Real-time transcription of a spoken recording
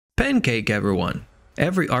Pancake, everyone!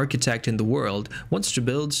 Every architect in the world wants to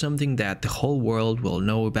build something that the whole world will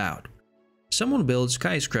know about. Someone builds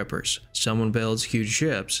skyscrapers, someone builds huge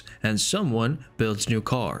ships, and someone builds new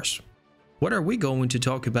cars. What are we going to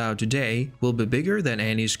talk about today will be bigger than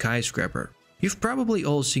any skyscraper. You've probably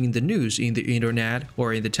all seen the news in the internet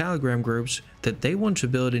or in the Telegram groups that they want to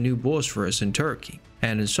build a new Bosphorus in Turkey.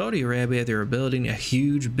 And in Saudi Arabia they are building a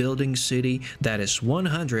huge building city that is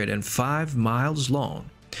 105 miles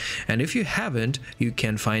long. And if you haven't, you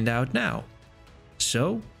can find out now.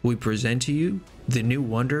 So, we present to you the new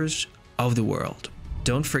wonders of the world.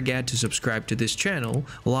 Don't forget to subscribe to this channel,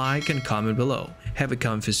 like and comment below. Have a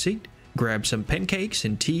comfy seat, grab some pancakes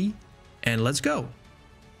and tea, and let's go!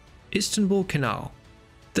 Istanbul Canal.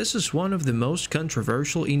 This is one of the most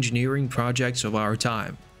controversial engineering projects of our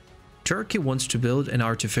time. Turkey wants to build an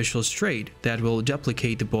artificial strait that will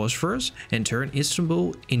duplicate the Bosphorus and turn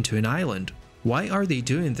Istanbul into an island. Why are they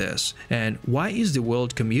doing this, and why is the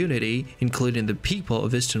world community, including the people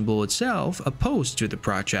of Istanbul itself, opposed to the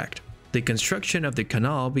project? The construction of the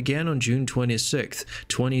canal began on June 26,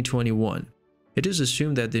 2021. It is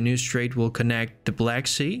assumed that the new strait will connect the Black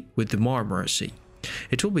Sea with the Marmara Sea.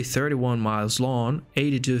 It will be 31 miles long,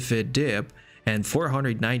 82 feet deep, and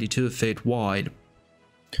 492 feet wide.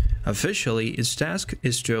 Officially, its task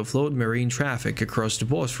is to offload marine traffic across the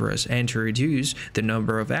Bosphorus and to reduce the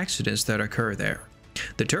number of accidents that occur there.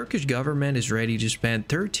 The Turkish government is ready to spend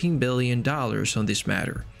 $13 billion on this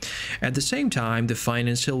matter. At the same time, the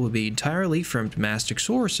financing will be entirely from domestic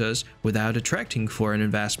sources without attracting foreign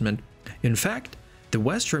investment. In fact, the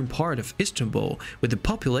western part of Istanbul, with a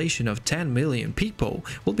population of 10 million people,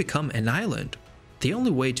 will become an island. The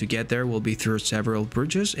only way to get there will be through several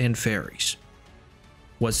bridges and ferries.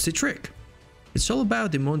 What's the trick? It's all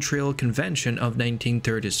about the Montreal Convention of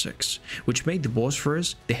 1936, which made the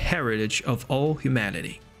Bosphorus the heritage of all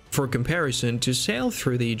humanity. For comparison, to sail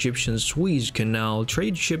through the Egyptian Suez Canal,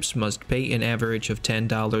 trade ships must pay an average of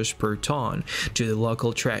 $10 per ton to the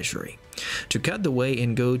local treasury. To cut the way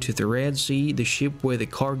and go to the Red Sea, the ship with a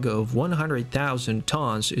cargo of 100,000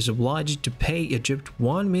 tons is obliged to pay Egypt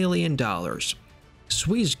 $1 million.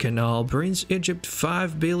 Suez Canal brings Egypt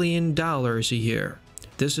 $5 billion a year.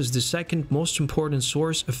 This is the second most important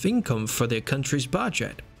source of income for the country's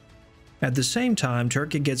budget. At the same time,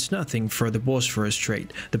 Turkey gets nothing for the Bosphorus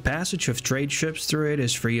Strait. The passage of trade ships through it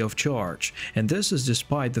is free of charge, and this is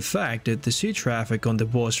despite the fact that the sea traffic on the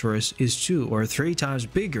Bosphorus is 2 or 3 times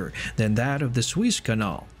bigger than that of the Suez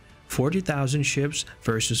Canal, 40,000 ships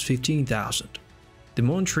versus 15,000. The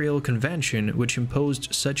Montreal Convention, which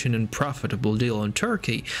imposed such an unprofitable deal on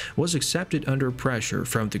Turkey, was accepted under pressure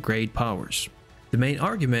from the great powers. The main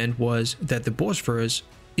argument was that the Bosphorus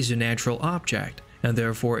is a natural object, and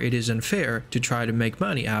therefore it is unfair to try to make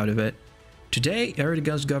money out of it. Today,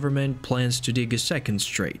 Erdogan's government plans to dig a second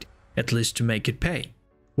strait, at least to make it pay.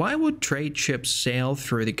 Why would trade ships sail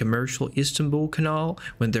through the commercial Istanbul Canal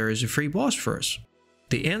when there is a free Bosphorus?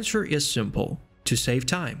 The answer is simple: to save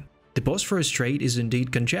time. The Bosphorus Strait is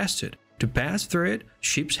indeed congested. To pass through it,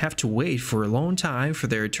 ships have to wait for a long time for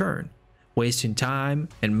their turn, wasting time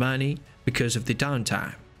and money because of the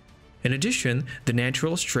downtime. In addition, the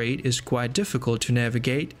natural strait is quite difficult to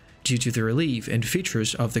navigate due to the relief and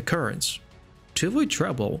features of the currents. To avoid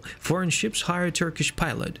trouble, foreign ships hire a Turkish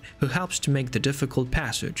pilot who helps to make the difficult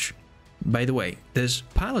passage. By the way, this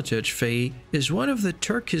pilotage fee is one of the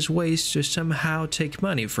Turkish ways to somehow take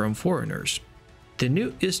money from foreigners. The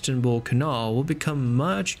new Istanbul Canal will become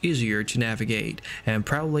much easier to navigate and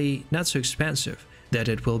probably not so expensive that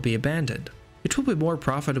it will be abandoned. It will be more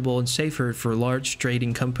profitable and safer for large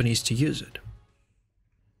trading companies to use it.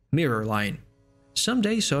 Mirror line.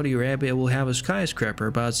 Someday Saudi Arabia will have a skyscraper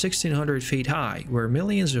about 1,600 feet high where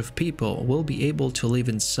millions of people will be able to live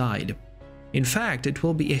inside. In fact, it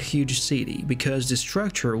will be a huge city because the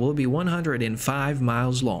structure will be 105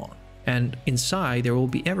 miles long, and inside there will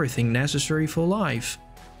be everything necessary for life: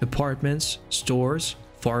 apartments, stores,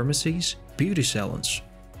 pharmacies, beauty salons.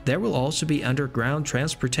 There will also be underground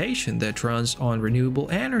transportation that runs on renewable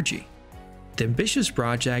energy. The ambitious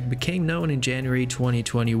project became known in January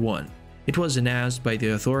 2021. It was announced by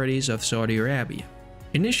the authorities of Saudi Arabia.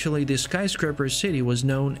 Initially, the skyscraper city was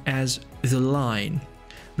known as The Line,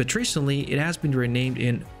 but recently it has been renamed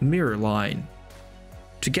in Mirror Line.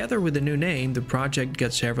 Together with the new name, the project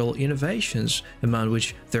got several innovations, among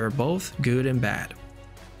which there are both good and bad.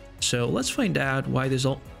 So let's find out why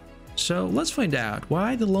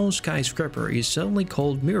the lone skyscraper is suddenly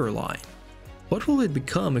called Mirror Line. What will it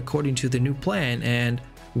become according to the new plan, and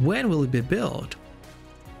when will it be built?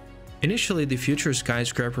 Initially, the future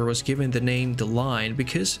skyscraper was given the name The Line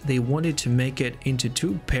because they wanted to make it into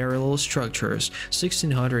two parallel structures,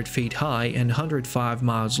 1,600 feet high and 105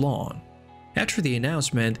 miles long. After the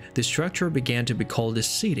announcement, the structure began to be called the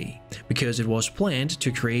City because it was planned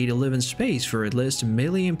to create a living space for at least 1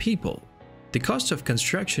 million people. The cost of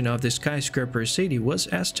construction of the skyscraper city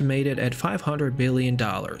was estimated at $500 billion,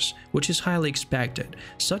 which is highly expected.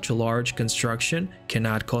 Such a large construction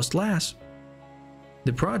cannot cost less.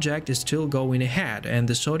 The project is still going ahead, and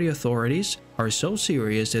the Saudi authorities are so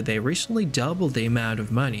serious that they recently doubled the amount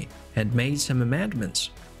of money and made some amendments.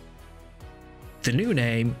 The new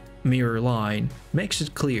name, Mirror Line, makes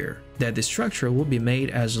it clear that the structure will be made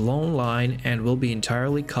as a long line and will be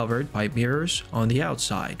entirely covered by mirrors on the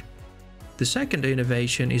outside. The second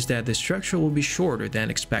innovation is that the structure will be shorter than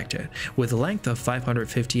expected, with a length of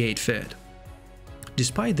 558 feet.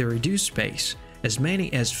 Despite the reduced space, as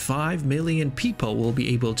many as 5 million people will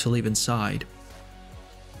be able to live inside.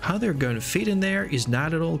 How they're going to fit in there is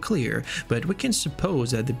not at all clear, but we can suppose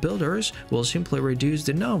that the builders will simply reduce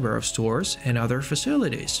the number of stores and other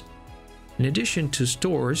facilities. In addition to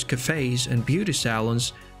stores, cafes, and beauty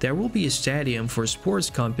salons, there will be a stadium for sports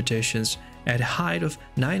competitions at a height of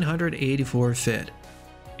 984 feet.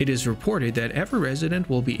 It is reported that every resident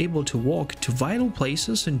will be able to walk to vital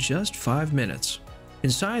places in just 5 minutes.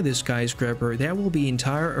 Inside the skyscraper, there will be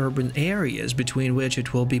entire urban areas between which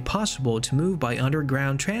it will be possible to move by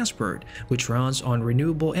underground transport, which runs on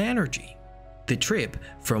renewable energy. The trip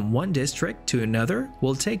from one district to another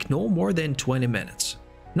will take no more than 20 minutes.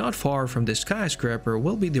 Not far from the skyscraper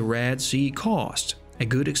will be the Red Sea Coast, a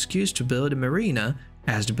good excuse to build a marina,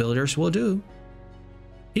 as the builders will do.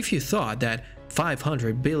 If you thought that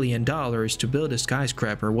 $500 billion to build a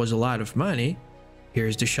skyscraper was a lot of money,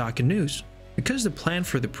 here's the shocking news. Because the plan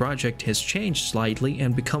for the project has changed slightly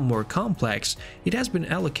and become more complex, it has been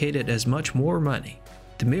allocated as much more money.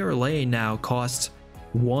 The Mirror Lane now costs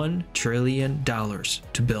 $1 trillion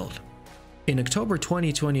to build. In October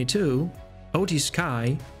 2022, OT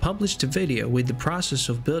Sky published a video with the process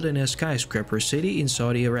of building a skyscraper city in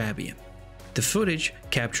Saudi Arabia. The footage,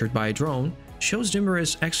 captured by a drone, shows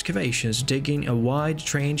numerous excavations digging a wide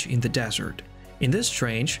trench in the desert. In this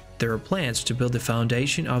trench, there are plans to build the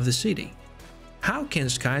foundation of the city. How can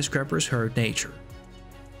skyscrapers hurt nature?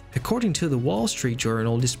 According to the Wall Street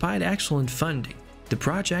Journal, despite excellent funding, the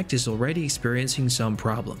project is already experiencing some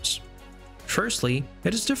problems. Firstly,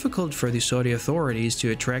 it is difficult for the Saudi authorities to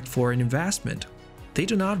attract foreign investment. They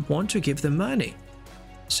do not want to give them money.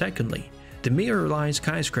 Secondly, the Mirror Line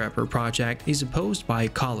skyscraper project is opposed by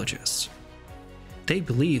ecologists. They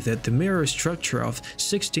believe that the mirror structure of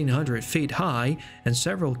 1,600 feet high and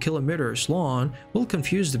several kilometers long will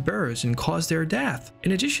confuse the birds and cause their death.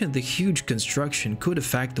 In addition, the huge construction could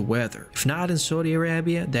affect the weather, if not in Saudi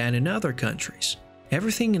Arabia, then in other countries.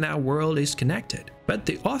 Everything in our world is connected, but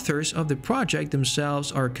the authors of the project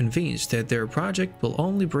themselves are convinced that their project will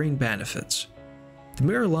only bring benefits. The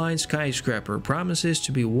Mirror Line skyscraper promises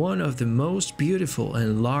to be one of the most beautiful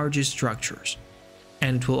and largest structures,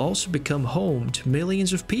 and it will also become home to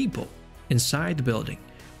millions of people. Inside the building,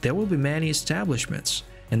 there will be many establishments,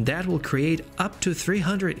 and that will create up to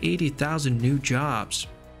 380,000 new jobs.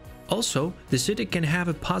 Also, the city can have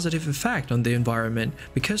a positive effect on the environment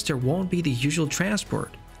because there won't be the usual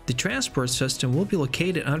transport. The transport system will be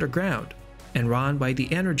located underground and run by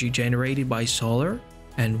the energy generated by solar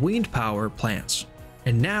and wind power plants.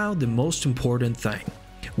 And now the most important thing.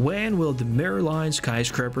 When will the Mirror Line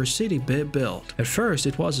skyscraper city be built? At first,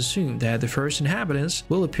 it was assumed that the first inhabitants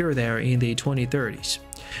will appear there in the 2030s.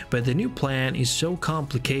 But the new plan is so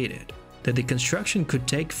complicated that the construction could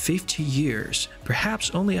take 50 years.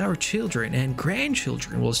 Perhaps only our children and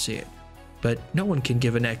grandchildren will see it. But no one can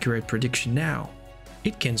give an accurate prediction now.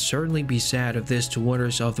 It can certainly be said of these two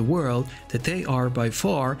wonders of the world that they are by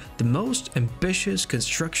far the most ambitious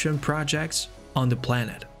construction projects on the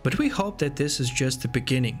planet. But we hope that this is just the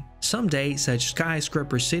beginning. Someday, such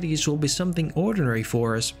skyscraper cities will be something ordinary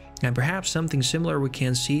for us, and perhaps something similar we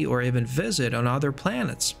can see or even visit on other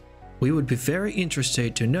planets. We would be very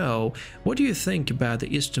interested to know, what do you think about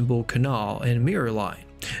the Istanbul Canal and Mirror Line?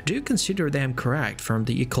 Do you consider them correct from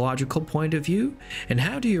the ecological point of view? And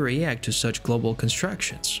how do you react to such global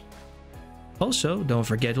constructions? Also, don't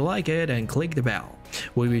forget to like it and click the bell.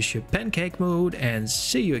 We wish you pancake mood and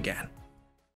see you again.